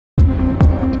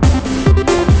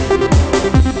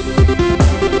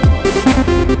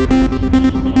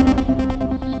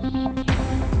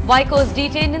Vaiko is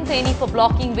detained in Theni for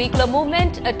blocking vehicular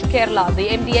movement to Kerala. The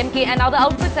MDMK and other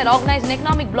outfits had organized an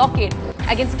economic blockade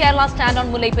against Kerala's stand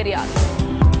on Mullai Periyar.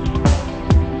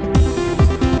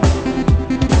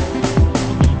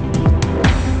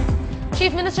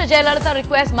 Chief Minister Jayalalitha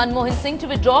requests Manmohan Singh to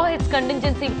withdraw its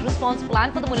contingency response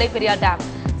plan for the Mullai Periyar Dam.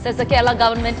 Says the Kerala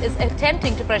government is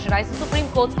attempting to pressurize the Supreme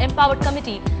Court's empowered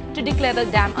committee to declare the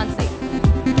dam unsafe.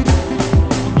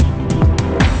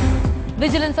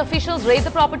 Vigilance officials raid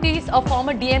the properties of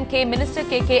former DMK Minister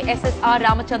KKSSR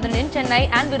Ramachandran in Chennai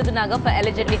and Virudhunagar for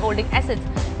allegedly holding assets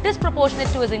disproportionate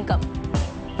to his income.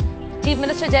 Chief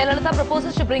Minister Jayalalitha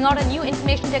proposes to bring out a new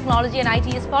information technology and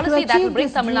ITS policy that will bring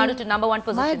Tamil Nadu to #1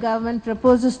 position. My government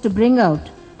proposes to bring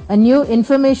out a new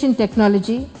information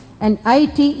technology and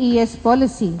ITES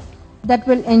policy that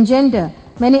will engender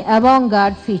many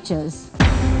avant-garde features.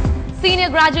 Senior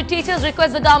graduate teachers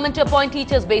request the government to appoint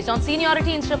teachers based on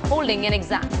seniority instead of holding an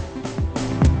exam.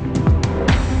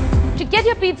 To get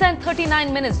your pizza in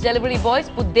 39 minutes, delivery boys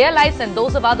put their lives and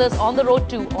those of others on the road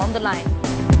too on the line.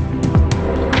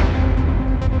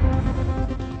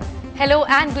 Hello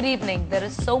and good evening. There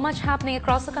is so much happening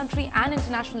across the country and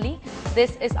internationally.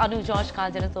 This is Anu George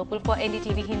Kaljanatopul for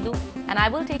NDTV Hindu, and I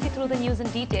will take you through the news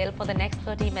in detail for the next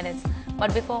 30 minutes.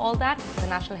 But before all that,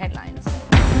 the national headlines.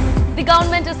 The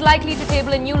government is likely to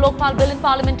table a new Lokpal bill in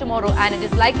Parliament tomorrow, and it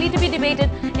is likely to be debated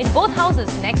in both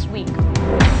houses next week.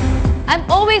 I'm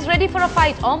always ready for a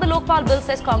fight on the Lokpal bill,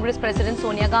 says Congress President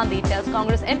Sonia Gandhi. Tells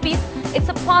Congress MPs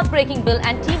it's a path-breaking bill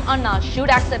and Team Anna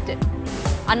should accept it.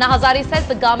 Anna Hazare says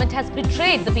the government has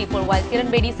betrayed the people, while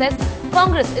Kiran Bedi says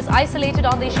Congress is isolated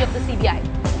on the issue of the CBI.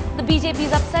 The BJP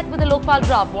is upset with the Lokpal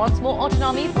draft, wants more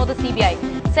autonomy for the CBI,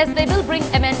 says they will bring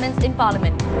amendments in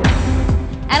Parliament.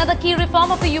 Another key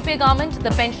reform of the UPA government,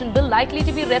 the pension bill, likely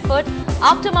to be referred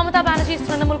after Mamata Banerjee's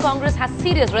Trinamool Congress has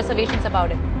serious reservations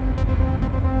about it.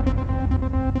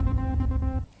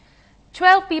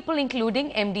 12 people,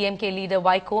 including MDMK leader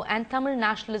Vaiko and Tamil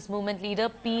Nationalist Movement leader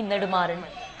P. Nedumaran,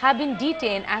 have been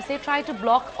detained as they try to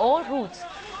block all routes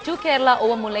to Kerala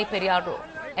over Mullai Periyar Road.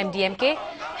 MDMK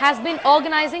has been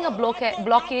organizing a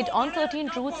blockade on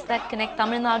 13 routes that connect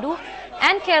Tamil Nadu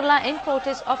and Kerala in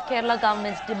protest of Kerala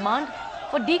government's demand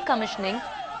for decommissioning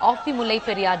of the Mullai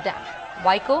Periyar Dam.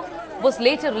 Vaiko was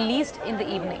later released in the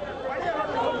evening.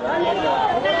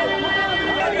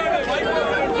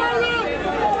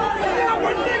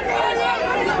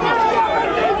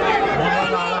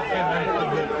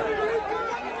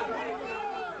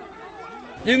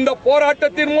 இந்த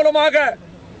போராட்டத்தின் மூலமாக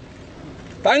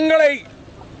தங்களை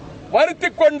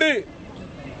வருத்திக் கொண்டு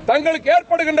தங்களுக்கு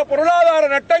ஏற்படுகின்ற பொருளாதார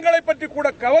நட்டங்களை பற்றி கூட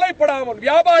கவலைப்படாமல்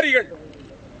வியாபாரிகள்,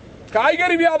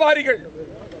 காய்கறி வியாபாரிகள்,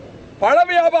 பழ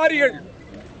வியாபாரிகள்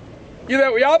இதை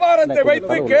வியாபாரத்தை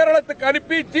வைத்து கேரளத்துக்கு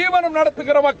அனுப்பி ஜீவனம்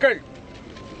நடத்துகிற மக்கள்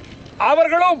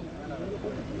அவர்களும்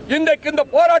இன்றைக்கு இந்த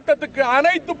போராட்டத்துக்கு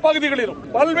அனைத்து பகுதிகளிலும்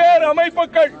பல்வேறு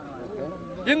அமைப்புகள்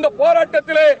இந்த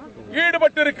போராட்டத்திலே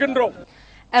ஈடுபட்டிருக்கின்றோம்.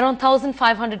 Around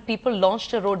 1,500 people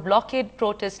launched a road blockade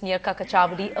protest near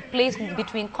Kakachavadi, a place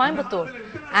between Coimbatore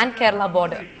and Kerala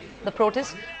border. The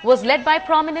protest was led by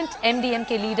prominent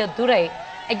MDMK leader Durai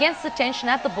against the tension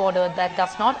at the border that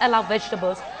does not allow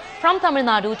vegetables from Tamil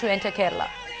Nadu to enter Kerala.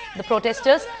 The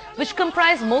protesters, which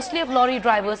comprise mostly of lorry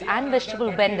drivers and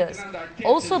vegetable vendors,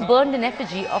 also burned an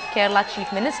effigy of Kerala Chief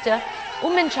Minister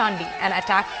Ummen Chandi and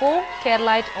attacked 4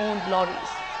 Keralite-owned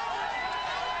lorries.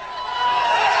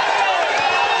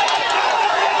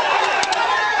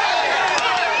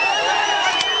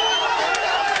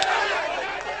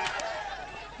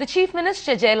 The Chief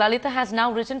Minister Jayalalitha has now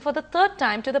written for the 3rd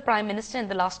time to the Prime Minister in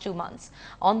the last 2 months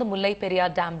on the Mullai Periyar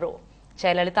Dam row.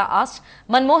 Jayalalitha asked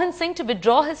Manmohan Singh to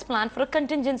withdraw his plan for a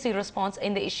contingency response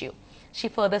in the issue. She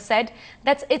further said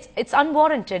that it's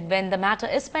unwarranted when the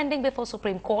matter is pending before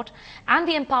Supreme Court and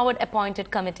the empowered appointed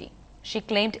committee. She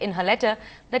claimed in her letter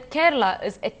that Kerala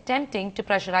is attempting to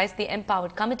pressurize the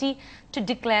empowered committee to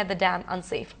declare the dam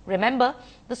unsafe. Remember,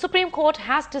 the Supreme Court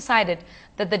has decided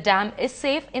that the dam is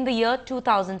safe in the year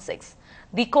 2006.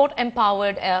 The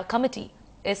court-empowered committee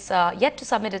is yet to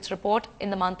submit its report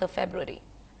in the month of February.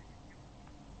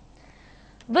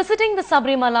 Visiting the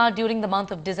Sabrimala during the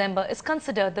month of December is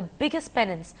considered the biggest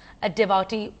penance a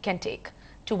devotee can take.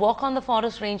 To walk on the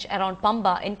forest range around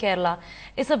Pamba in Kerala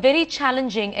is a very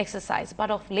challenging exercise, but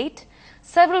of late,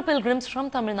 several pilgrims from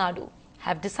Tamil Nadu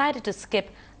have decided to skip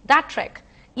that trek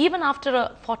even after a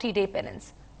 40-day penance.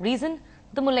 Reason?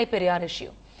 The Mullai Periyar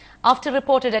issue. After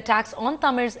reported attacks on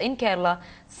Tamils in Kerala,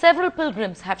 several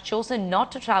pilgrims have chosen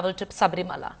not to travel to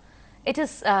Sabrimala. It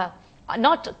is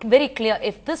not very clear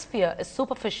if this fear is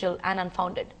superficial and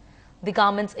unfounded. The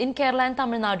governments in Kerala and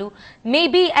Tamil Nadu may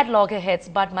be at loggerheads,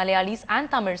 but Malayalis and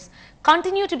Tamils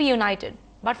continue to be united,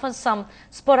 but for some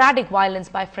sporadic violence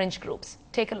by fringe groups.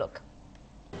 Take a look.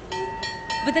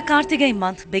 With the Kartigai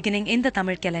month beginning in the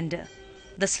Tamil calendar,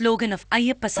 the slogan of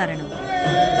Ayyappa Saranam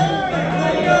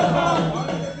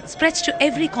spreads to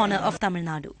every corner of Tamil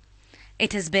Nadu.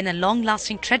 It has been a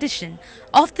long-lasting tradition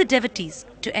of the devotees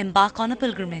to embark on a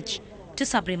pilgrimage to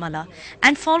Sabrimala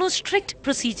and follow strict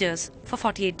procedures for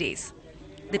 48 days.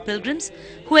 The pilgrims,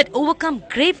 who had overcome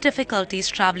grave difficulties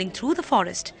travelling through the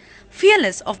forest,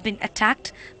 fearless of being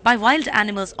attacked by wild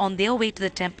animals on their way to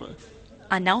the temple,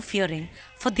 are now fearing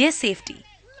for their safety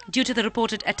due to the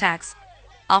reported attacks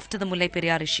after the Mullai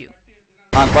Periyar issue.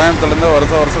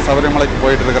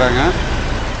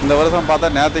 இந்த வருஷம் பார்த்தா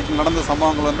நேற்றுக்கு நடந்த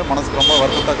சம்பவங்கள் வந்து மனசுக்கு ரொம்ப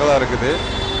வருத்தத்தக்கதாக இருக்குது.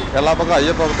 எல்லா பக்கம்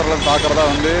ஐயப்ப பக்தர்களும் தாக்குறதா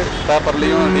வந்து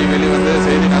பேப்பர்லேயும் டிவிலையும் வந்து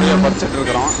செய்தி நிறைய படிச்சுட்டு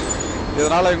இருக்கிறோம்.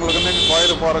 இதனால் எங்களுக்கு வந்து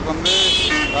கோயிலுக்கு போகிறதுக்கு வந்து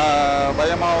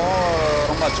பயமாகவும்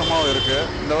ரொம்ப அச்சமாகவும் இருக்குது.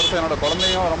 இந்த வருஷம் என்னோட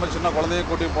குழந்தையும் ரொம்ப சின்ன குழந்தையும்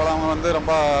கூட்டி போகலாமல் வந்து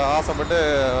ரொம்ப ஆசைப்பட்டு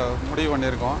முடிவு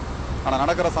பண்ணியிருக்கோம். ஆனால்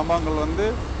நடக்கிற சம்பவங்கள் வந்து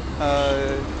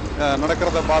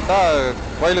நடக்கிறத பார்த்தா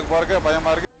கோயிலுக்கு போகிறதுக்கே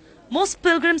பயமாக இருக்குது. Most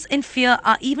pilgrims in fear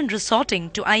are even resorting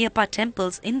to Ayyappa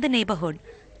temples in the neighborhood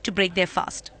to break their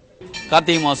fast.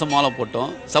 Karthigai மாதம் மாலை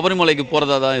போட்டோம். சபரிமலைக்கு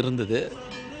போகிறதா தான் இருந்தது.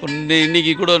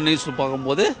 இன்றைக்கி கூட நியூஸ்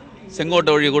பார்க்கும்போது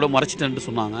செங்கோட்டை வழி கூட மறைச்சிட்டேன்ட்டு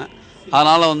சொன்னாங்க.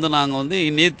 அதனால் வந்து நாங்கள் வந்து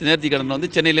நேர்த்தி கடன்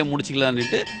வந்து சென்னையிலே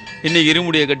முடிச்சிக்கலான்ட்டு இன்றைக்கி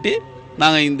இருமுடியை கட்டி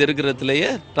நாங்கள் இந்த இருக்கிற இடத்துலையே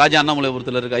ராஜா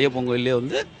அண்ணாமலைபுரத்தில் இருக்க ஐயப்பன் கோயிலே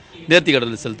வந்து நேர்த்தி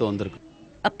கடன் செலுத்த வந்திருக்கோம்.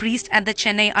 A priest at the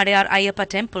Chennai Adayar Ayyappa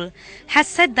temple has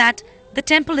said that the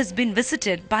temple has been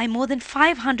visited by more than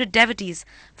 500 devotees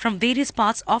from various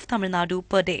parts of Tamil Nadu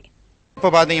per day. இப்போ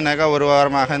பார்த்தீங்கன்னாக்கா ஒரு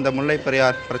வாரமாக இந்த முல்லை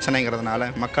பெரியார் பிரச்சனைங்கிறதுனால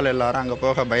மக்கள் எல்லாரும் அங்கே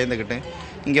போக பயந்துக்கிட்டு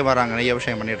இங்கே வராங்க, நெய்ய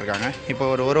அபிஷேகம் பண்ணிகிட்டு இருக்காங்க. இப்போ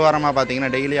ஒரு வாரமாக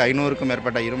பார்த்தீங்கன்னா டெய்லி 500க்கும்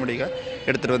மேற்பட்ட இருமுடிகள்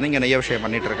எடுத்துகிட்டு வந்து இங்கே நெய்ய அபிஷேகம்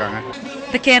பண்ணிகிட்டு இருக்காங்க.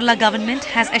 The Kerala government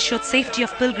has assured safety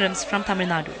of pilgrims from Tamil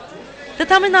Nadu. The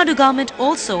Tamil Nadu government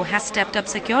also has stepped up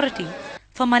security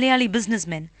for Malayali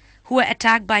businessmen who were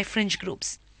attacked by fringe groups.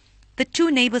 The two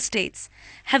neighbor states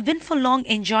have been for long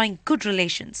enjoying good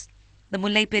relations. The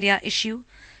Mullai Periyar issue,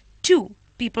 too,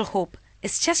 people hope,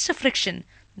 is just a friction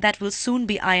that will soon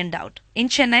be ironed out. In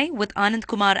Chennai, with Anand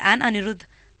Kumar and Anirudh,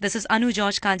 this is Anu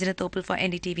George Kanjanathoppil for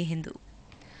NDTV Hindu.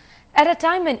 At a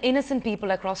time when innocent people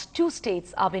across two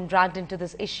states are being dragged into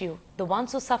this issue, the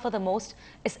ones who suffer the most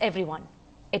is everyone.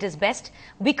 It is best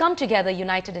we come together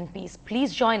united in peace.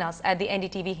 Please join us at the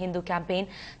NDTV Hindu campaign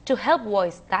to help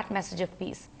voice that message of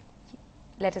peace.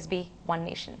 Let us be one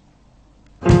nation.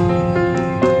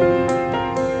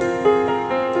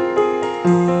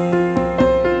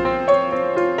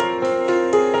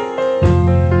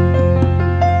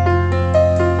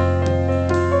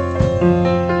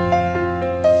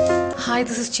 Hi,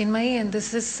 this is Chinmayi and this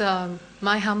is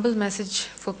my humble message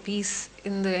for peace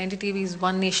in the NDTV's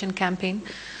One Nation campaign.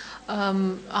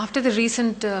 After the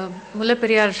recent Mullai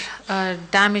Periyar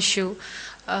dam issue,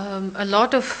 a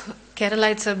lot of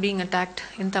Keralites are being attacked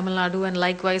in Tamil Nadu, and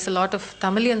likewise a lot of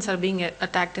Tamilians are being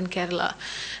attacked in Kerala,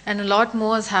 and a lot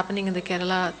more is happening in the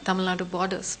Kerala-Tamil Nadu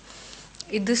borders.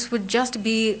 This would just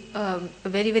be a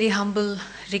very, very humble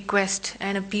request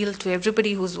and appeal to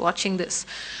everybody who's watching this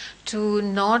to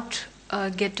not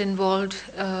get involved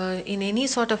in any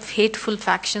sort of hateful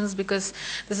factions, because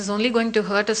this is only going to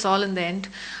hurt us all in the end.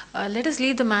 Let us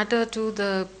leave the matter to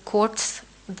the courts,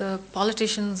 the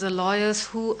politicians, the lawyers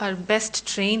who are best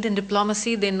trained in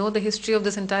diplomacy. They know the history of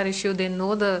this entire issue. They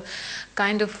know the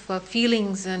kind of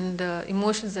feelings and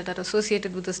emotions that are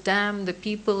associated with this dam, the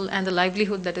people and the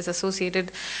livelihood that is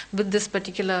associated with this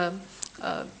particular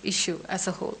issue as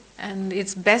a whole. And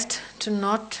it's best to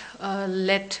not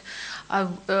let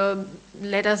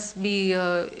us be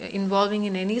involving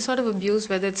in any sort of abuse,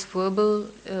 whether it's verbal,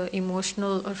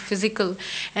 emotional or physical.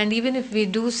 And even if we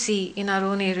do see in our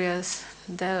own areas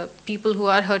the people who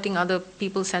are hurting other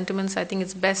people's sentiments, I think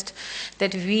it's best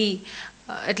that we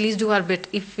at least do our bit.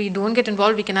 If we don't get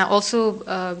involved, we can also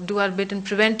do our bit in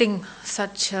preventing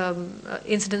such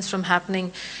incidents from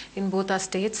happening in both our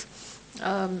states.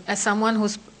 As someone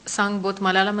who's sung both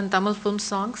Malayalam and Tamil film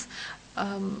songs,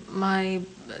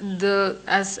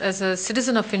 as a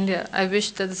citizen of India, I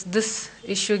wish that this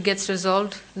issue gets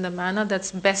resolved in the manner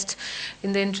that's best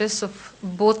in the interests of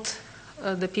both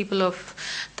the people of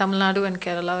Tamil Nadu and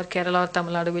Kerala, or Kerala or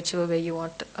Tamil Nadu, whichever way you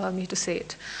want me to say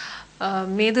it.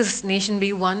 May this nation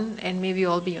be one, and may we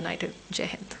all be united. Jai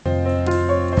Hind.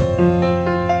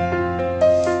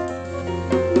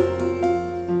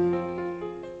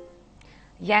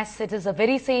 Yes, it is the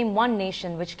very same one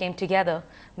nation which came together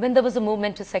when there was a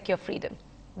movement to secure freedom.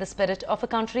 The spirit of a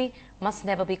country must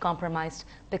never be compromised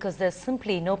because there's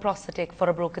simply no prosthetic for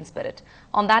a broken spirit.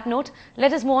 On that note,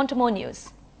 let us move on to more news.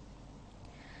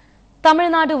 Tamil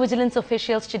Nadu vigilance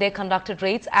officials today conducted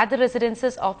raids at the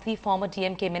residences of the former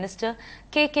DMK minister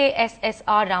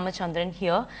KKSSR Ramachandran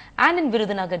here and in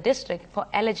Virudhunagar district for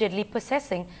allegedly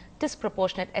possessing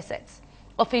disproportionate assets.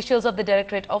 Officials of the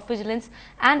Directorate of Vigilance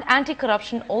and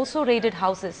Anti-Corruption also raided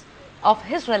houses of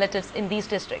his relatives in these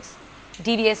districts.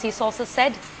 DVAC sources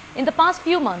said in the past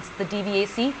few months, the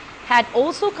DVAC had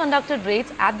also conducted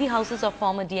raids at the houses of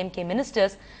former DMK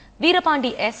ministers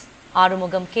Veerapandi S,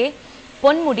 Arumugam K,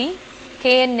 Ponmudi,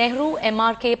 KN Nehru,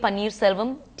 MRK Paneer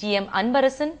Selvam, TM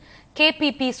Anbarasan,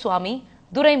 KPP Swami,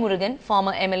 Durai Murugan,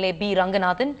 former MLA B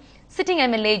Ranganathan, sitting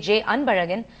MLA J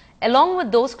Anbaragan, along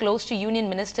with those close to Union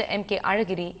Minister MK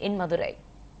Aragiri in Madurai.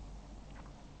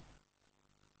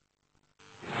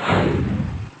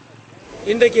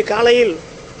 இன்றைக்கு காலையில்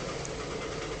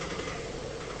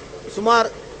சுமார்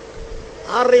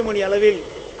 6:30 மணி அளவில்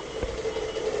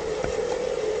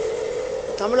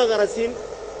தமிழக அரசின்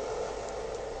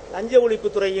லஞ்ச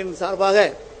ஒழிப்புத்துறையின் சார்பாக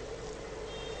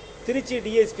Trichy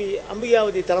DSP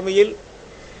Ambikavathi தலைமையில்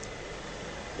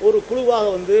ஒரு குழுவாக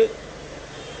வந்து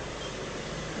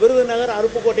விருதுநகர்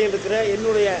அருப்புக்கோட்டையில் இருக்கிற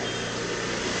என்னுடைய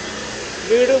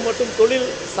வீடு மற்றும் தொழில்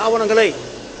ஸ்தாபனங்களை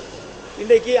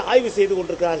இன்றைக்கு ஆய்வு செய்து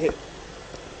கொண்டிருக்கிறார்கள்.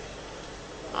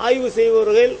 ஆய்வு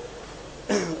செய்பவர்கள்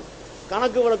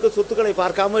கணக்கு வழக்கு சொத்துக்களை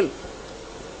பார்க்காமல்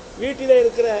வீட்டிலே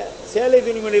இருக்கிற சேலை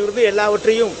துணிமணியிலிருந்து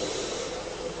எல்லாவற்றையும்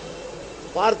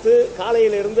பார்த்து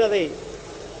காலையிலிருந்து அதை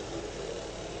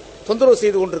தொந்தரவு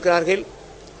செய்து கொண்டிருக்கிறார்கள்.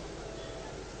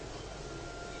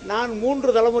 நான்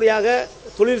 3 தலைமுறையாக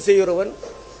தொழில் செய்கிறவன்.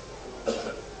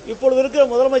 இப்பொழுது இருக்கிற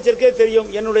முதலமைச்சருக்கே தெரியும்,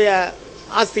 என்னுடைய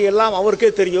ஆஸ்தி எல்லாம் அவருக்கே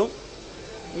தெரியும்.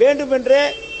 வேண்டுமென்றே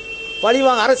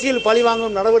அரசியல்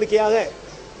பழிவாங்கும் நடவடிக்கையாக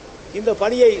இந்த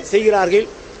பணியை செய்கிறார்கள்.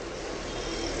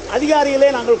 அதிகாரிகளே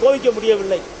நாங்கள் கோபிக்க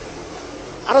முடியவில்லை.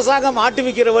 அரசாங்கம்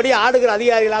ஆட்டுவிக்கிறபடி ஆடுகிற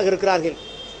அதிகாரிகளாக இருக்கிறார்கள்.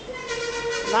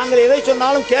 நாங்கள் எதை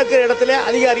சொன்னாலும் கேட்கிற இடத்துல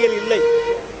அதிகாரிகள் இல்லை.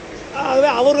 ஆகவே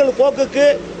அவர்கள் போக்குக்கு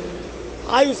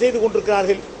ஆய்வு செய்து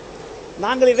கொண்டிருக்கிறார்கள்.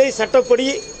 நாங்கள் இதை சட்டப்படி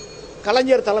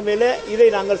கலைஞர் தலைமையில் இதை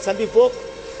நாங்கள் சந்திப்போம்.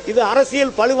 இது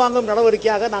அரசியல் பழிவாங்கும்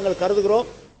நடவடிக்கையாக நாங்கள் கருதுகிறோம்.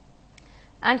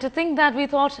 And to think that we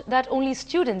thought that only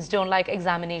students don't like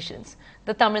examinations.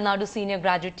 The Tamil Nadu Senior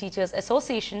Graduate Teachers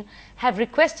Association have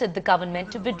requested the government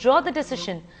to withdraw the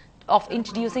decision of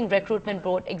introducing recruitment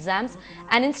board exams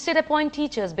and instead appoint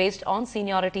teachers based on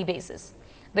seniority basis.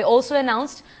 They also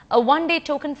announced a one-day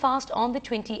token fast on the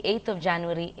 28th of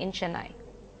January in Chennai.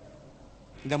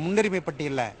 இந்த முன்னுரிமை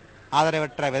பட்டியலில்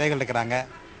ஆதரவற்ற விதைகள் இருக்கிறாங்க,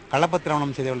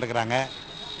 கலப்பத்திரவணம் செய்தவர்கள் இருக்கிறாங்க.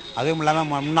 அதுவும்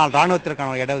இல்லாமல் முன்னாள்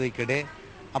இராணுவத்திற்கான இடஒதுக்கீடு,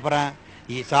 அப்புறம்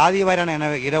சாதி வாரியான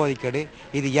இடஒதுக்கீடு,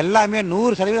 இது எல்லாமே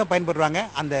 100% பயன்படுறாங்க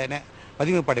அந்த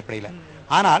பதிவு அடிப்படையில்.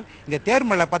 ஆனால் இந்த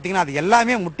தேர்வுல பார்த்தீங்கன்னா அது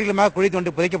எல்லாமே முற்றிலுமாக குழி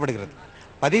தோண்டி புதைக்கப்படுகிறது.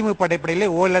 பதிவு அடிப்படையில்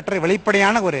ஓரளற்ற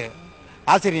வெளிப்படையான ஒரு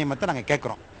ஆசிரியர் நியமனத்தை நாங்கள்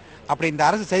கேட்குறோம். அப்படி இந்த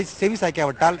அரசு செவி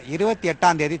சாய்க்காவிட்டால்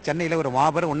 28ஆம் தேதி சென்னையில் ஒரு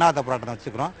மாபெரும் உண்ணாவிரத போராட்டம்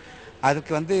வச்சுக்கிறோம்.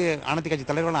 அதுக்கு அனைத்து கட்சி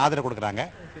தலைவர்களும் ஆதரவு கொடுக்குறாங்க.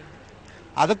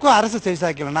 அதுக்கும் அரசு செவி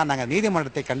சாய்க்கலைன்னா நாங்கள்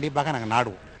நீதிமன்றத்தை கண்டிப்பாக நாங்கள்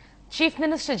நாடுவோம். Chief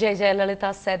Minister J. Jayalalitha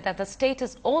said that the state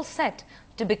is all set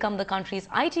to become the country's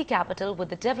IT capital with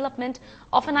the development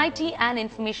of an IT and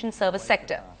information service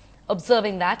sector.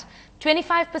 Observing that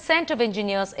 25% of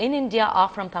engineers in India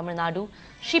are from Tamil Nadu,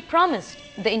 she promised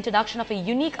the introduction of a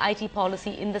unique IT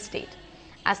policy in the state.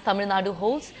 As Tamil Nadu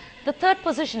holds the 3rd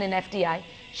position in FDI,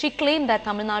 she claimed that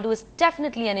Tamil Nadu is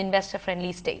definitely an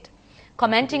investor-friendly state.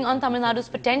 Commenting on Tamil Nadu's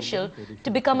potential to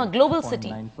become a global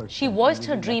city, she voiced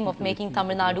her dream of making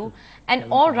Tamil Nadu an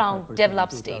all-round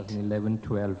developed state.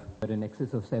 2011-12, in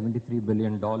excess of $73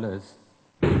 billion.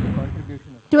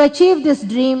 To achieve this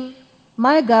dream,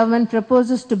 my government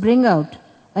proposes to bring out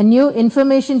a new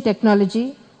information technology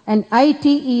and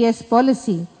ITES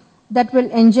policy that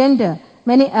will engender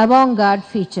many avant-garde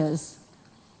features.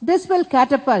 This will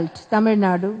catapult Tamil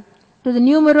Nadu to the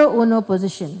numero uno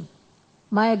position.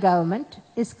 My government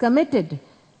is committed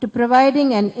to providing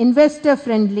an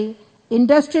investor-friendly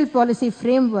industrial policy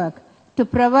framework to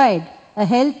provide a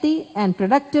healthy and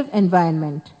productive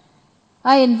environment.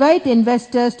 I invite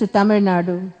investors to Tamil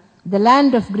Nadu, the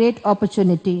land of great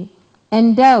opportunity,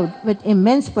 endowed with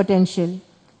immense potential,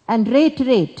 and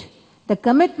reiterate the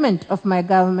commitment of my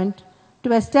government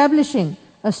to establishing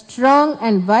a strong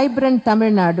and vibrant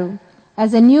Tamil Nadu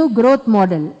as a new growth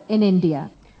model in India.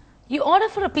 You order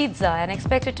for a pizza and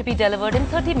expect it to be delivered in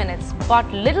 30 minutes, but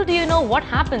little do you know what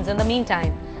happens in the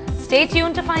meantime. Stay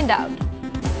tuned to find out.